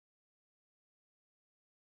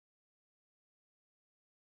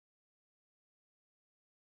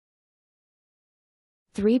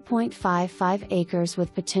3.55 acres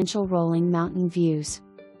with potential rolling mountain views.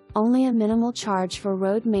 Only a minimal charge for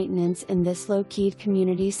road maintenance in this low-keyed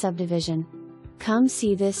community subdivision. Come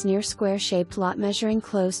see this near square-shaped lot measuring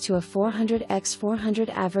close to a 400 x 400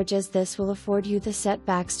 average, as this will afford you the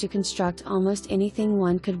setbacks to construct almost anything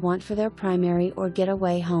one could want for their primary or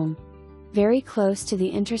getaway home. Very close to the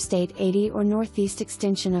Interstate 80 or northeast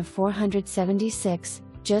extension of 476,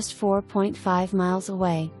 just 4.5 miles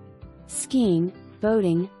away. Skiing,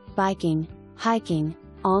 boating, biking, hiking,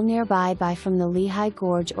 all nearby from the Lehigh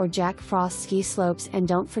Gorge or Jack Frost ski slopes, and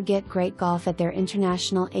don't forget great golf at their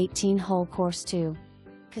international 18-hole course too.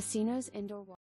 Casinos, indoor